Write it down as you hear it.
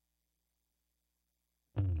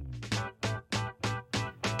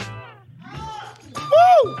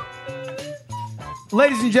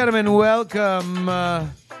Ladies and gentlemen, welcome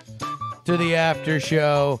to the after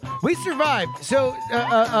show. We survived. So,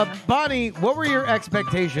 Bonnie, what were your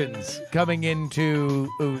expectations coming into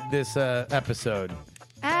this episode?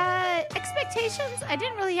 Expectations? I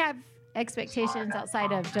didn't really have expectations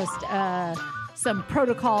outside of just some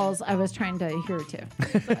protocols I was trying to adhere to.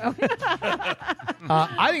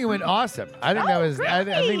 I think it went awesome. I think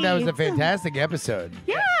I think that was a great. fantastic episode.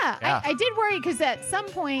 Yeah. I did worry because at some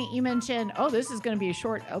point you mentioned, this is going to be a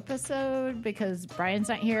short episode because Brian's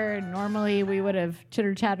not here. Normally we would have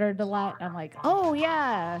chitter-chattered a lot. I'm like, oh,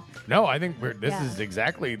 yeah. No, I think this is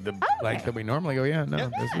exactly the that we normally go. Yeah, no,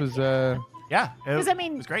 this was... Yeah, it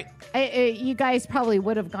was great. You guys probably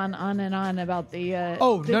would have gone on and on about the.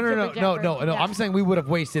 No. I'm saying we would have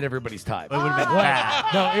wasted everybody's time. It would have been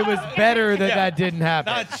bad. No, it was better that didn't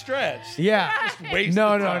happen. Not stretched. Yeah. Just wasted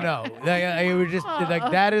No. time. It was just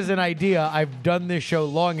that is an idea. I've done this show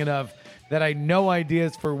long enough that I know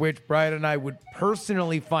ideas for which Brian and I would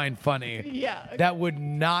personally find funny. Yeah. That would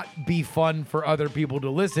not be fun for other people to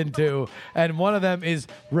listen to. And one of them is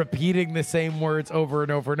repeating the same words over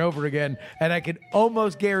and over and over again. And I can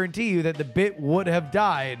almost guarantee you that the bit would have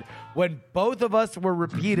died when both of us were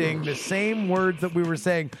repeating the same words that we were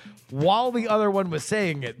saying while the other one was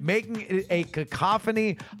saying it, making it a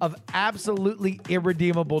cacophony of absolutely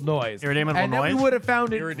irredeemable noise. Irredeemable and noise? then we would have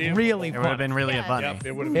found it really It fun. would have been really funny. Yep,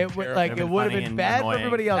 it would have It would have been bad for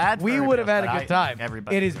everybody else. Bad for We would have had everybody a good time.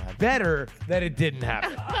 Everybody It is would have. better that it didn't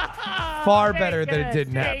happen. Far better that it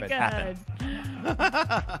didn't Very happen. good.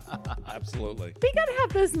 Absolutely. We gotta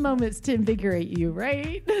have those moments to invigorate you,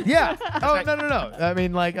 right? Yeah. Oh no. I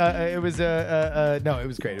mean, it was no, it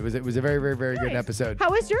was great. It was a very, very, very good Nice. episode. How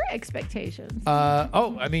was your expectations?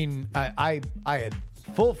 I mean, I had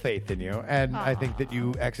full faith in you, and I think that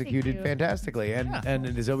you executed you. fantastically. And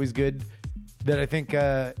it is always good that I think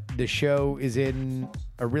the show is in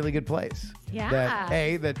a really good place.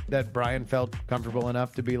 Yeah. That Brian felt comfortable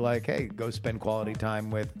enough to be like, hey, go spend quality time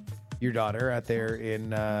with your daughter out there in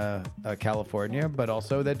California, but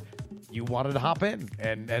also that you wanted to hop in,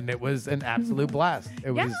 and it was an absolute blast. It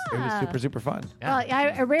was super, super fun. Well,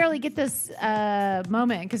 I rarely get this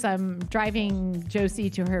moment because I'm driving Josie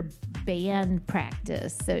to her band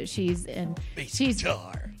practice. So she's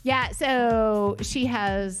Guitar. Yeah, so she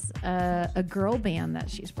has a girl band that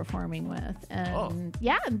she's performing with, and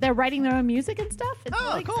they're writing their own music and stuff. It's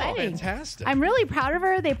really cool. exciting. Fantastic. I'm really proud of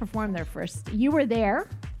her. They performed their first. You were there.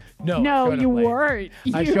 No, No, I showed up you late. weren't.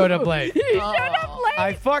 I showed up late. You showed up late.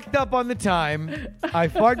 I fucked up on the time.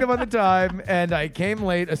 And I came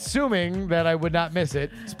late, assuming that I would not miss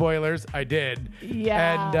it. Spoilers, I did.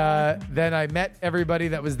 Yeah. And then I met everybody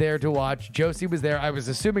that was there to watch. Josie was there. I was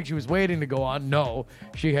assuming she was waiting to go on. No,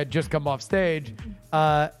 she had just come off stage.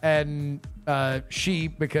 She,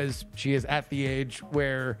 because she is at the age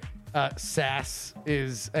where sass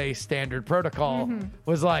is a standard protocol,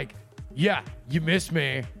 was like, yeah, you missed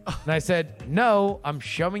me. And I said, no, I'm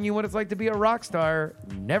showing you what it's like to be a rock star.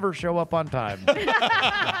 Never show up on time.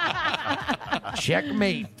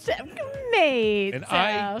 Checkmate. Checkmate. And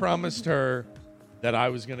I promised her that I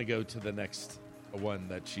was going to go to the next one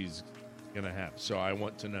that she's going to have. So I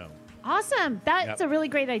want to know. Awesome. That's a really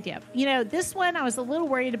great idea. You know, this one I was a little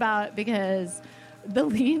worried about because the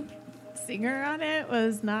lead singer on it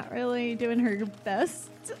was not really doing her best.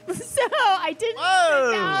 So I didn't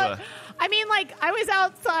stick out. I mean, I was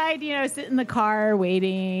outside, sit in the car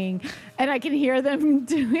waiting, and I can hear them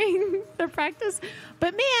doing their practice.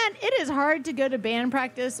 But man, it is hard to go to band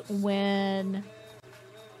practice when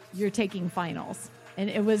you're taking finals. And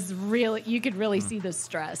it was really, you could really see the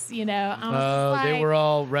stress, I was They were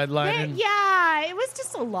all redlining. Yeah, it was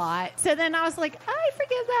just a lot. So then I was like, I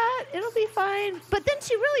forgive that. It'll be fine. But then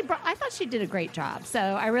she really I thought she did a great job. So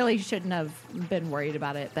I really shouldn't have been worried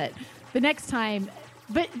about it. But the next time,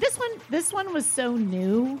 but this one was so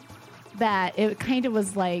new that it kind of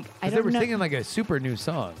was like, I don't know. They were singing like a super new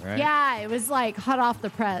song, right? Yeah, it was like hot off the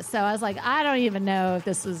press. So I was like, I don't even know if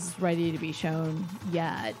this is ready to be shown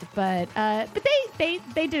yet. But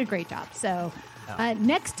they did a great job. So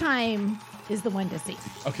next time is the one to see.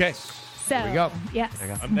 Okay. So There we go. Yes.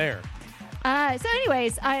 I'm there. So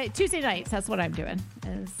anyways, Tuesday nights, that's what I'm doing,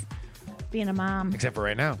 is being a mom. Except for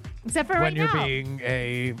right now. Except for when right you're now. being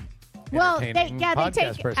a Well, they entertaining take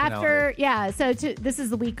podcast personality. after, so this is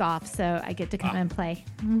the week off, so I get to come and play.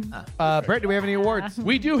 Brett, do we have any awards?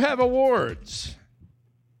 We do have awards.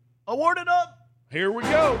 Awarded up. Here we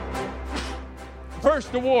go.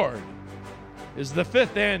 First award is the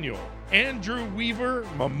 5th annual Andrew Weaver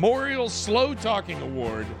Memorial Slow Talking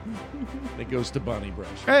Award. That goes to Bunny Brush.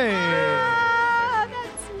 Hey. Ah,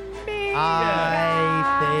 that's me.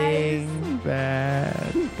 I think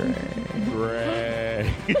bad.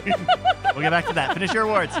 Great. We'll get back to that. Finish your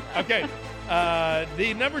awards. Okay.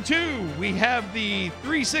 The number 2, we have the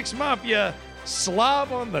 3-6 Mafia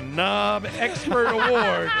Slob on the Knob Expert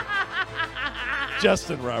Award.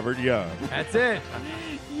 Justin Robert Young. That's it.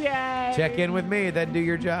 Yay. Check in with me, then do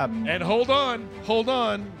your job. And hold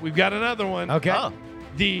on. We've got another one. Okay. Oh.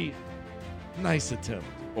 The Nice Attempt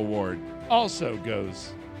Award also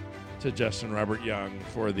goes to Justin Robert Young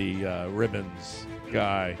for the ribbons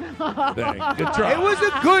guy thing. Good try. It was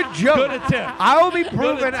a good joke. Good attempt. I will be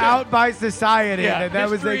proven attempt. out by society Yeah, that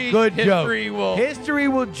was a history- good history joke. will- History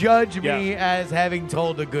will judge me Yeah. as having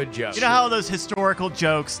told a good joke. You know how those historical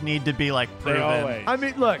jokes need to be like They proven? always. I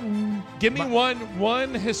mean, look, Give me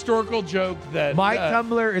one historical joke that my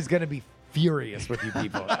Tumblr is going to be furious with you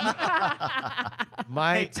people.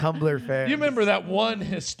 My Tumblr fans. You remember that one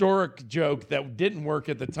historic joke that didn't work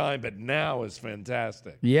at the time, but now is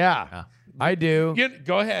fantastic. Yeah, I do.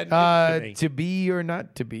 Go ahead. Give it to me. To be or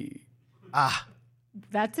not to be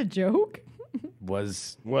That's a joke?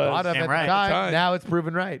 was Was thought of damn at right. the time. Time. Now it's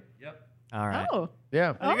proven right. All right. Oh.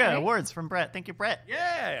 Yeah. There you go. Okay. Awards from Brett. Thank you, Brett.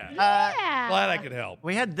 Yeah. Yeah. Glad I could help.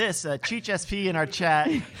 We had this Cheech SP in our chat.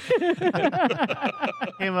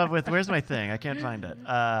 Came up with, where's my thing? I can't find it.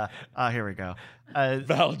 Here we go.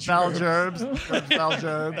 Val Gerbs. Val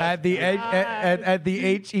Gerbs. At the at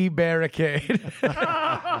the HE barricade.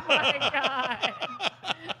 Oh, my God.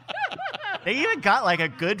 They even got like a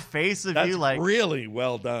good face of That's you, like really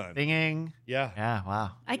well done. singing. Yeah. Yeah,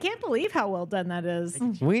 wow. I can't believe how well done that is.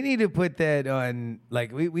 We need to put that on.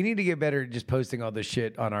 Like we need to get better at just posting all this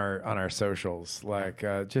shit on our socials. Like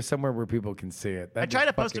just somewhere where people can see it. I That'd try be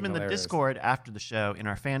to post fucking them in the hilarious. Discord after the show in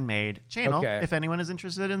our fan-made channel Okay. if anyone is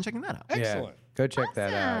interested in checking that out. Yeah, Excellent. go check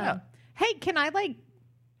that out. Awesome. Hey, can I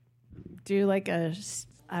do I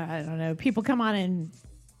don't know, people come on and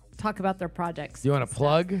talk about their projects. You want to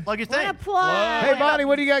plug? Plug your thing. Want to plug? Hey Bonnie,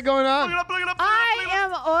 what do you got going on? I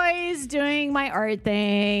am always doing my art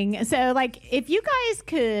thing. So, if you guys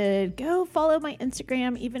could go follow my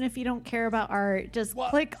Instagram, even if you don't care about art, just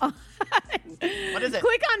click on. What is it?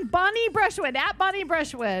 Click on Bonnie Brushwood, at Bonnie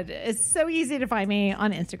Brushwood. It's so easy to find me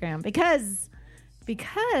on Instagram because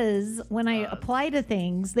when I apply to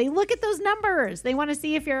things, they look at those numbers. They want to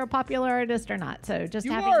see if you're a popular artist or not. So just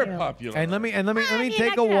You having are you. popular. And let me take I a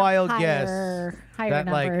could have wild higher guess that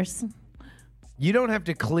numbers. you don't have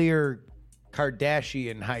to clear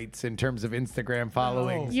Kardashian heights in terms of Instagram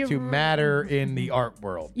followings You to matter in the art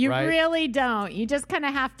world. You right? really don't. You just kind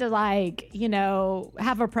of have to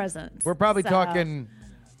have a presence. We're probably So- talking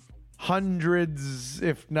hundreds,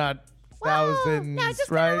 if not thousands, yeah, just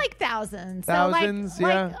right? kind of like thousands. Thousands, so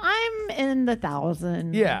yeah. I'm in the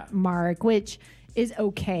 1,000 mark, which is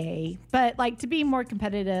okay. But to be more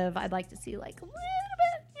competitive, I'd like to see a little bit,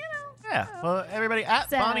 Yeah. Well, everybody at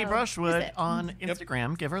So, Bonnie is Brushwood it- on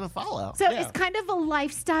Instagram, give her the follow. So it's kind of a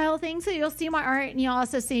lifestyle thing. So you'll see my art, and you'll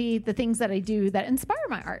also see the things that I do that inspire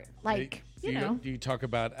my art. Do you talk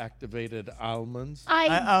about activated almonds?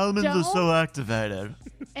 Almonds are don't, so activated.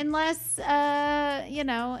 unless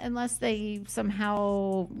unless they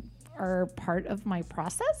somehow are part of my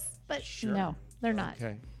process. But no, they're not.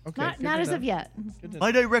 Okay. Not good as to of know. yet.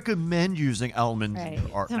 Might I recommend using almonds Right. in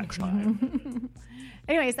your art next time?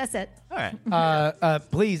 Anyways, that's it. All right.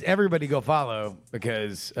 Please, everybody go follow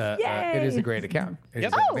because it is a great account. It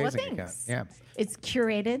is an Oh, well, amazing account. thanks. Yeah. It's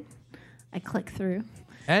curated. I click through.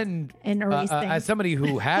 And erase things. as somebody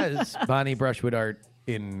who has Bonnie Brushwood art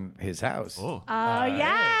in his house, Oh. Oh,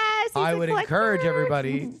 yes. I he's a would encourage collector.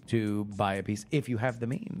 everybody to buy a piece if you have the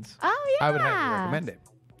means. Oh, yeah. I would highly recommend it.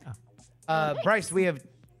 Bryce, we have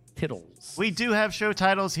tittles. We do have show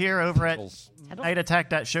titles here over at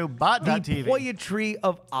nightattack.showbot.tv. The poetry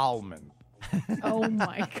of almond. Oh,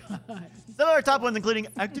 my God. Some of our top ones, including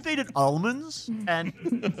activated almonds and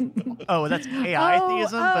that's AI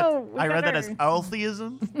theism, we but I read that as better.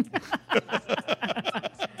 altheism.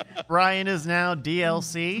 Brian is now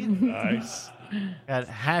DLC. Nice. At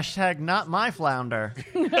hashtag not my flounder.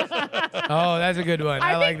 Oh, that's a good one.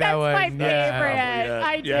 I, like think that that's one. my favorite. Yeah.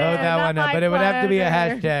 I do. Yeah. Load that not one up, my but it would have to be a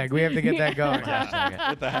flounder. hashtag. We have to get that going.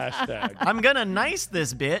 With the hashtag. I'm gonna nice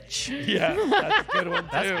this bitch. Yeah, that's a good one too.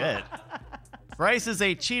 That's good. Bryce is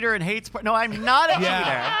a cheater and hates. No, I'm not a cheater.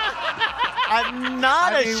 I'm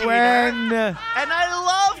not a cheater. When And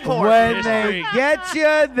I love porn. when they History. get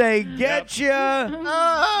you, they get you.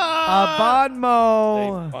 A bon They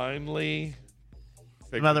mot. finally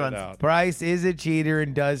figured Another it one. out. Bryce is a cheater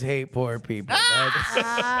and does hate poor people.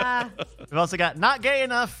 That's- We've also got not gay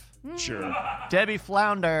enough. Sure. Debbie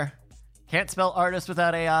Flounder. Can't spell artist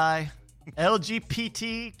without AI.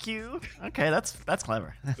 LGBTQ. Okay, that's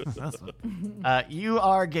clever. That's fun. You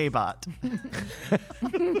are gaybot.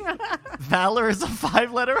 Valor is a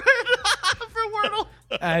 5-letter word for Wordle.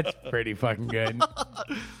 That's pretty fucking good.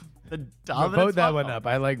 The Vote dominance that model. one up.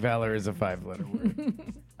 I like Valor as a 5-letter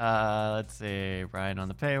word. Let's see. Brian on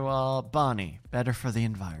the paywall. Bonnie, better for the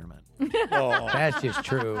environment. Oh, That's just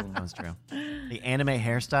true. That was true. The anime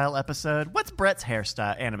hairstyle episode. What's Brett's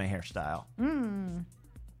hairstyle? Anime hairstyle.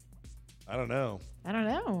 I don't know. I don't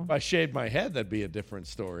know. If I shaved my head, that'd be a different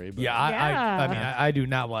story. But Yeah, I mean, Yeah. I do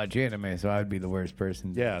not watch anime, so I'd be the worst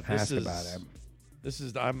person Yeah, to this ask is about it. this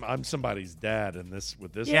is I'm somebody's dad in this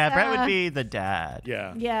with this. Yeah, Brett would Yeah. be the dad.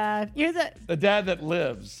 Yeah. Yeah, you're the. The dad that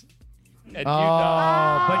lives. And you Oh,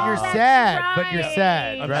 die. but you're that's sad. But you're right.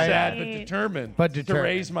 sad, I'm right? sad but determined, But to determined.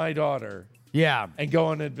 raise my daughter Yeah. and go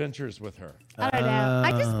on adventures with her. I don't know.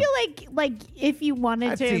 I just feel like if you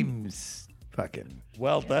wanted That to, seems fucking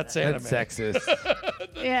Well, that's anime. that's sexist.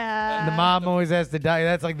 yeah. The mom always has to die.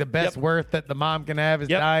 That's like the best Yep. worth that the mom can have is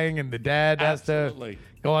Yep. dying, and the dad has Absolutely. to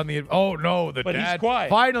go on the. Oh no, the But he's dad. quiet.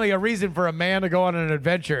 Finally, a reason for a man to go on an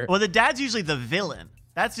adventure. Well, the dad's usually the villain.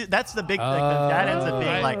 That's the big thing. The dad ends up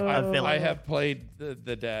being like a villain. I have played the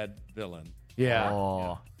dad villain. Yeah.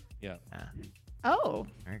 Oh. Yeah. Oh,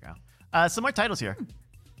 There you go. Some more titles here.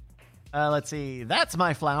 Let's see. That's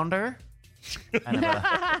my flounder. kind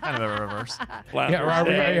of a reverse. Flounders Yeah,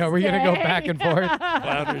 Day. are we gonna go back and forth?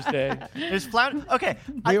 Flounders Day. There's flounder. Okay.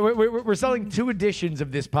 We're selling 2 editions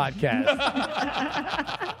of this podcast.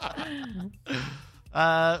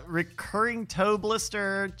 Recurring toe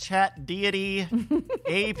blister, chat deity,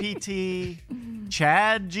 APT,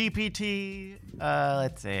 Chad GPT.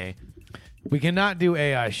 Let's see. We cannot do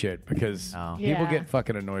AI shit because Oh. people Yeah. get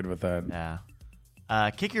fucking annoyed with that. Yeah.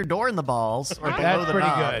 Kick your door in the balls or below That's the pretty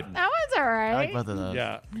knob. good. that one's all right. I like both of those.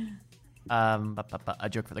 Yeah. A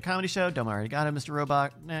joke for the comedy show. Dome already got it, Mr.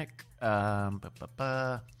 Robotnik.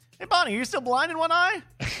 Hey, Bonnie, are you still blind in one eye?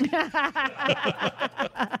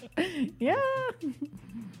 Yeah.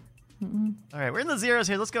 All right, we're in the zeros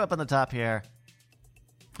here. Let's go up on the top here.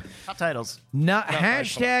 Top titles. Not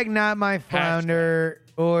hashtag not my flounder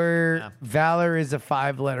or Yeah. Valor is a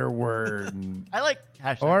 5-letter word I like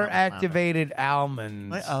hashtag. or not my activated almonds.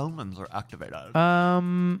 My almonds are activated. I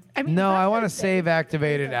mean, No, I that's want to the save thing.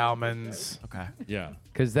 activated almonds Okay. Yeah.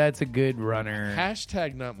 because that's a good runner.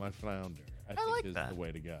 Hashtag not my flounder. I think like is that. the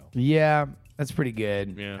way to go. Yeah, that's pretty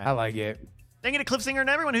good. Yeah. I like it. Thank you to Cliffsinger and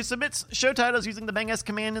everyone who submits show titles using the Bang S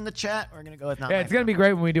command in the chat. We're going to go with not Yeah, my it's gonna be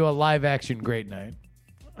great when we do a live action Great Night,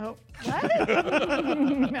 Oh, what?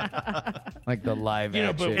 like the live You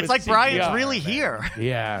know, but action. It's with like Brian's CGI, really here.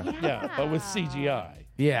 Yeah, Yeah, but with CGI.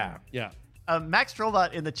 yeah. Yeah. Max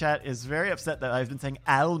Trollbot in the chat is very upset that I've been saying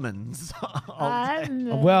almonds all day.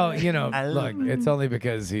 Well, you know, I- look, it's only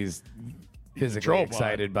because he's physically Trollbot.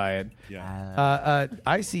 excited by it. Yeah.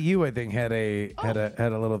 ICU, I think, had a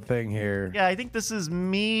little thing here. Yeah, I think this is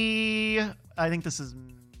me. I think this is.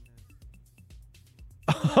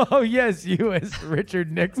 Oh yes, you as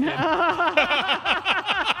Richard Nixon.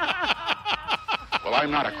 Well,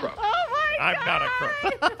 I'm not a crook. Oh my I'm not a crook.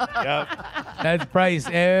 Yep. That's Bryce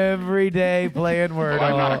every day playing Wordle. Well,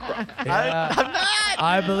 I'm not a crook. Yeah. I'm not.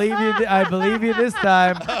 I believe you. I believe you this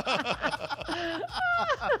time.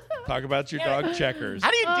 Talk about your dog Checkers.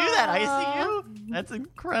 How do you do that, ICU? That's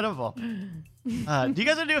incredible. Do you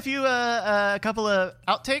guys want to do a few, a couple of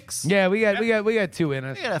outtakes? Yeah, we got 2 in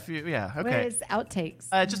us. We got a few. Yeah. What Okay. is outtakes?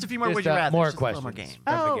 Just a few more. Just, Would you rather? more Just a little questions. more game.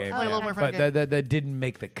 from the Oh, game. oh, a little okay. more for But the game. that didn't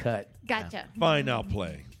make the cut. Gotcha. Fine, I'll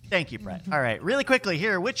play. Thank you, Brett. All right, really quickly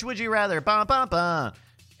here. Which would you rather? Bum, bum, bum.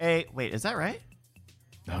 Wait, is that right?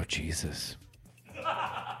 Oh Jesus.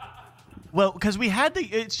 Well, because we had the.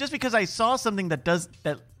 It's just because I saw something that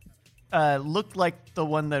looked like the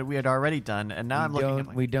one that we had already done, and now I'm looking at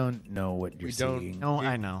my. We don't know what you're We don't- seeing. No,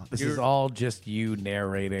 I know. This is all just you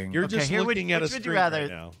narrating. You're just here, looking at a which would you screen rather? right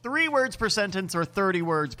now. 3 words per sentence or 30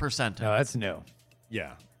 words per sentence? No, that's new.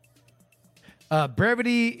 Yeah.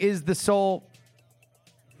 Brevity is the soul.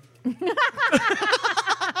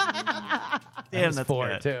 Damn, that's 4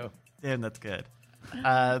 good. too. Damn, that's good.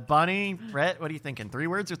 Bonnie, Brett, what are you thinking? 3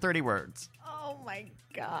 words or 30 words? Oh my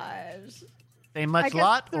gosh. Say I much guess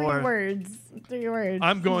lot 3 or words. 3 words.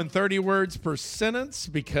 I'm going 30 words per sentence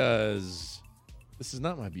because this is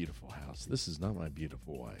not my beautiful house. This is not my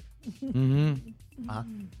beautiful wife. Uh-huh.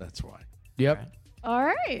 That's why. Yep. All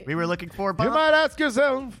right. we were looking for You Bonnie. might ask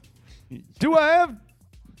yourself, do I have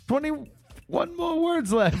 21 more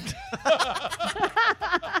words left?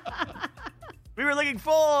 We were looking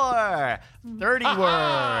for 30 words.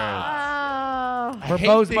 Oh. For hate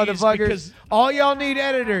most these motherfuckers, because- all y'all need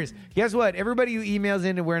editors. Guess what? Everybody who emails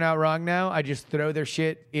in to We're Not Wrong now, I just throw their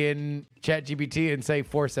shit in ChatGPT and say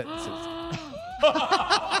 4 sentences.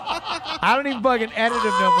 I don't even fucking edit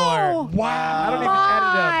them no more. Wow. I don't even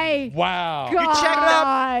edit them. My Wow.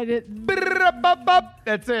 God.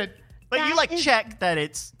 That's it. But you That is- check that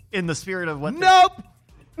it's in the spirit of what? Nope.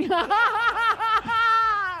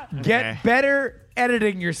 Okay. Get better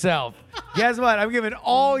editing yourself. Guess what? I'm giving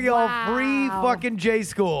all y'all free Wow. fucking J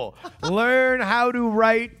School. Learn how to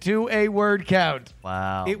write to a word count.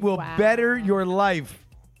 Wow. It will Wow. better your life.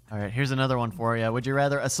 All right, here's another one for you. Would you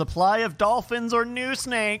rather a supply of dolphins or new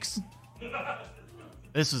snakes?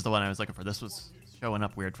 This was the one I was looking for. This was showing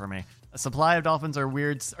up weird for me. A supply of dolphins or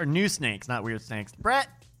new snakes, not weird snakes. Brett,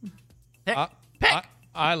 pick.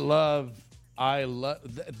 I love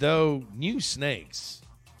though new snakes.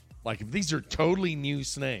 Like if these are totally new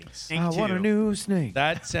snakes, Snake I want two. a new snake.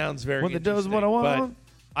 that sounds very What it does, interesting. what I want.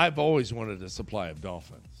 But I've always wanted a supply of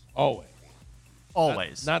dolphins. Always.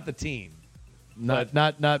 Always. Not the team.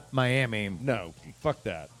 Not Miami. No, fuck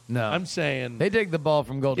that. No. I'm saying They take the ball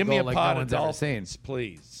from goal to give me goal a like pot no of one's ever seen. dolphins,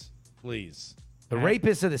 please. Please. The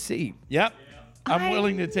rapists of the sea. Yep. I'm I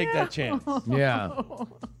willing to take that chance. Yeah.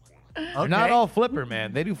 Okay. Not all flipper,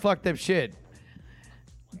 man. They do fucked up shit.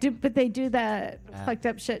 But they do that fucked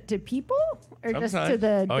up shit to people? Or just to Sometimes.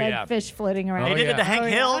 the Oh, dead yeah. fish floating around? They did it to Hank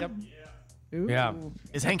Hill. Ooh. Yeah.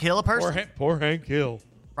 Is Hank Hill a person? Poor Hank Hill.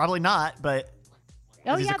 Probably not, but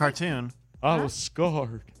Oh, he's yeah, a cartoon. I was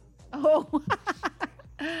scarred. Oh.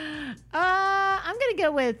 I'm going to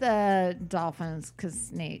go with dolphins because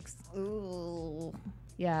snakes. Ooh.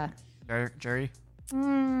 Yeah. Jerry?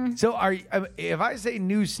 So if I say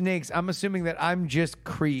new snakes, I'm assuming that I'm just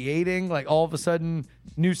creating, like all of a sudden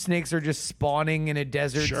new snakes are just spawning in a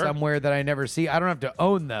desert Sure. somewhere that I never see. I don't have to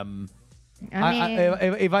own them. I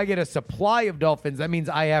mean, If I get a supply of dolphins, that means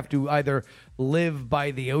I have to either live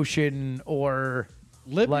by the ocean or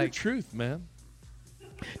Live your like truth, man.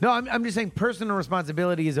 No, I'm just saying personal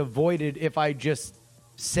responsibility is avoided if I just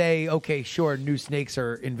say, okay, sure, new snakes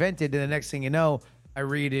are invented, and the next thing you know, I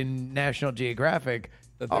read in National Geographic,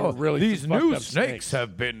 That they were really these fucked new up snakes snakes.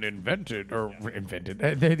 have been invented.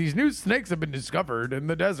 These new snakes have been discovered in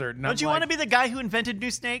the desert. And Don't you want to be the guy who invented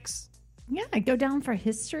new snakes? yeah, go down for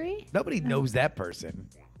history. Nobody knows that person.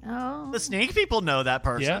 Oh. The snake people know that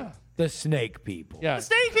person. Yeah. The snake people. Yeah. The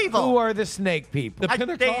snake people. Who are the snake people? The I- they-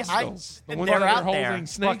 Pentecostals. I- the ones they're that out are there. holding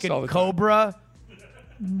snakes Fucking all the time. Cobra,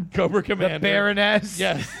 Cobra the Commander. Baroness.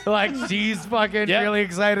 Yes. Like she's fucking Yeah. really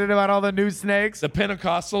excited about all the new snakes. The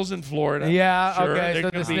Pentecostals in Florida. Yeah, Sure, okay. there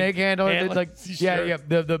So could the be snake handler, handlers, like, yeah, sure. yeah.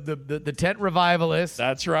 The tent revivalists,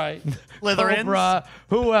 That's right. Slytherins. Cobra.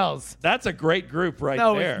 Who else? That's a great group right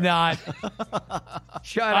No, there. it's not.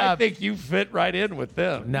 Shut I up. think you fit right in with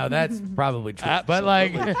them. No, that's probably true. But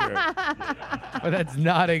Absolutely like, true. but that's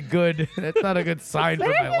not a good. That's not a good sign for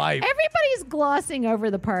my life. Everybody's glossing over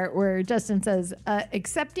the part where Justin says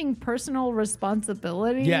accepting personal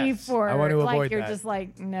responsibility Yes, for I want to like avoid you're that. just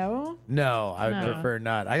like no, No, I No. prefer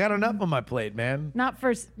not. I got enough on my plate, man. not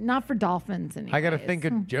for dolphins anyway. I got to think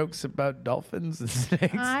of jokes about dolphins and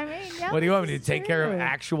snakes. I mean, yeah, What do you want me to this is take care of true.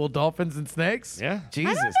 actual dolphins and snakes? Yeah. I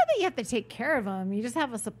Jesus. don't know that you have to take care of them. You just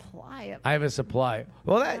have a supply of. I have a supply.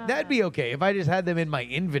 Well, that'd be okay if I just had them in my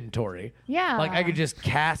inventory. Yeah. Like I could just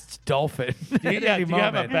cast dolphin. Do you, at yeah, any do you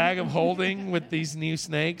have a moment. bag of holding with these new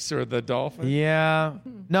snakes or the dolphins? Yeah.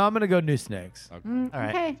 No, I'm gonna go new snakes. All right.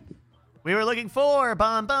 Okay. We were looking for a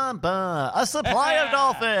supply of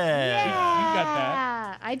dolphins. Yeah, got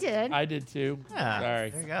that. I did. I did too. Yeah, Sorry.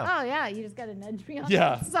 There you go. Oh yeah, you just got to nudge me on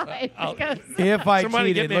Yeah. the side. I'll- because- If I Somebody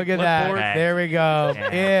cheated, get me a look at that. clipboard. There we go.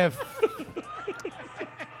 Yeah. If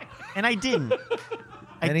And I didn't.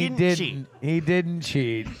 and he didn't didn't. He didn't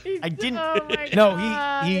cheat. I didn't. Oh my No,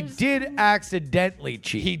 he gosh. did accidentally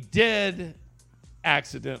cheat. He did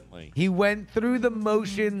accidentally. He went through the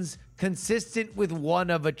motions consistent with one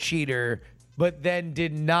of a cheater, but then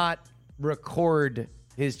did not record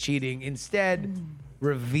his cheating. Instead,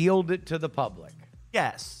 revealed it to the public.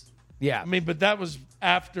 Yes. Yeah. I mean, but that was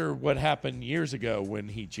after what happened years ago when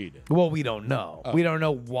he cheated. Well, we don't know. We don't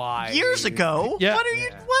know why. Years ago. Yeah. What are you?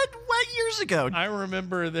 What years ago? I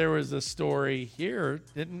remember there was a story here.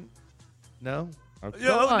 Didn't? No. Okay.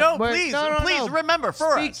 No, on. no, Wait, please, no, please remember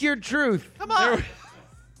for Speak us. your truth. Come on.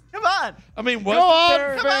 Come on. I mean, Go what?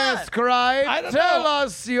 on, Come on. Fair Scribe. I don't Tell know.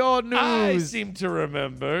 us your I news. seem to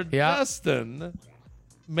remember Yeah. Justin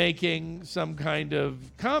making some kind of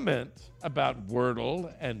comment about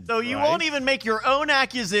Wordle and So you Bryce. won't even make your own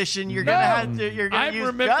accusation. You're gonna have to. You're gonna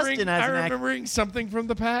use Justin as I'm an remembering something from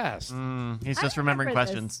the past. He's just remembering remember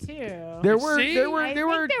questions. this, too. There were See? there were I there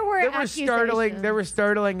think were there were there were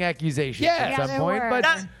startling accusations Yeah. at Yeah, some there point, were.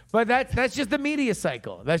 but that's just the media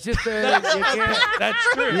cycle. That's just the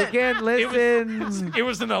That's true. you can't listen. It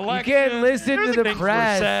was an You election. can't listen to the Things were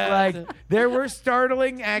press. said. Like there were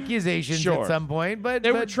startling accusations Sure. at some point, but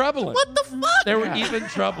They were troubling. What the fuck? They were even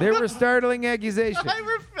troubling. there were startling accusations.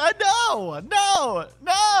 No.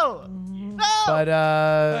 But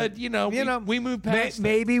But we moved past it.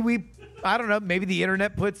 maybe I don't know. Maybe the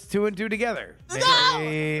internet puts two and two together.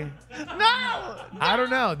 Maybe, No. I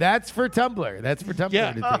don't know. That's for Tumblr. That's for Tumblr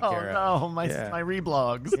Yeah. to take Oh care of. no, my Yeah.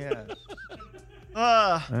 reblogs. Yeah.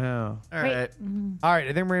 All Oh. right. All right,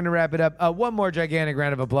 I think we're going to wrap it up. One more gigantic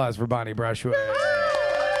round of applause for Bonnie Brushwood.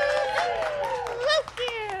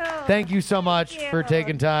 Thank you so much Thank for you.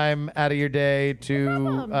 taking time out of your day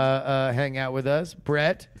to hang out with us.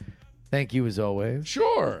 Brett, thank you as always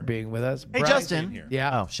Sure. for being with us. Hey, Bryce- Justin. here.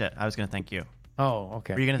 Yeah. Oh shit! I was gonna thank you. Oh,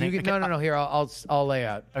 okay. Were you gonna thank- No. Here, I'll lay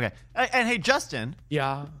out. Okay. And hey, Justin.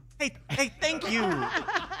 Yeah. Hey, thank you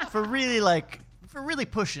for really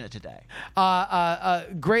pushing it today.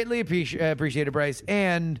 Greatly appreciated, Bryce,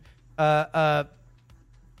 and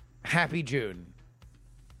happy June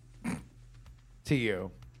to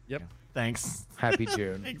you. Yep. Thanks. Happy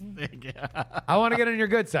June. Thank you. I want to get on your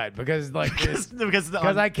good side because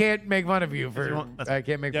because I can't make fun of you You for won't- I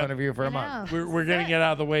can't make Yep. fun of you for a I month. know. We're getting it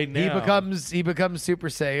out of the way now. He becomes Super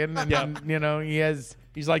Saiyan, and then, he has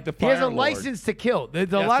He's like the he Fire has a Lord. license to kill. A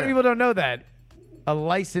Yes, lot of sir. people don't know that. A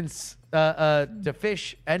license to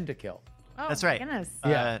fish and to kill. Oh, That's my right. Goodness.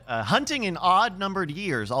 Yeah. Hunting in odd numbered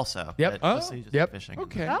years also. Yep. But mostly just Yep. Fishing.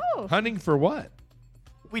 Okay. Oh. Hunting for what?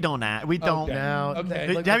 We don't. We don't. Okay. Now, Okay.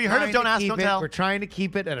 look, Have we're you heard of trying Don't to Ask, keep Don't it- Tell? We're trying to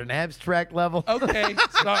keep it at an abstract level. Okay.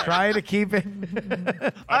 Sorry. Trying to keep it.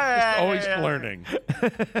 All right. Always learning.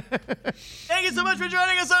 Thank you so much for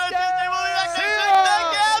joining us on Tuesday. We'll be back next week.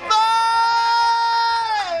 Thank you. Bye.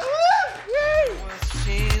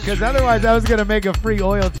 Because otherwise I was going to make a free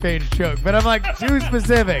oil change joke. But I'm like, too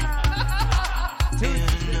specific. Too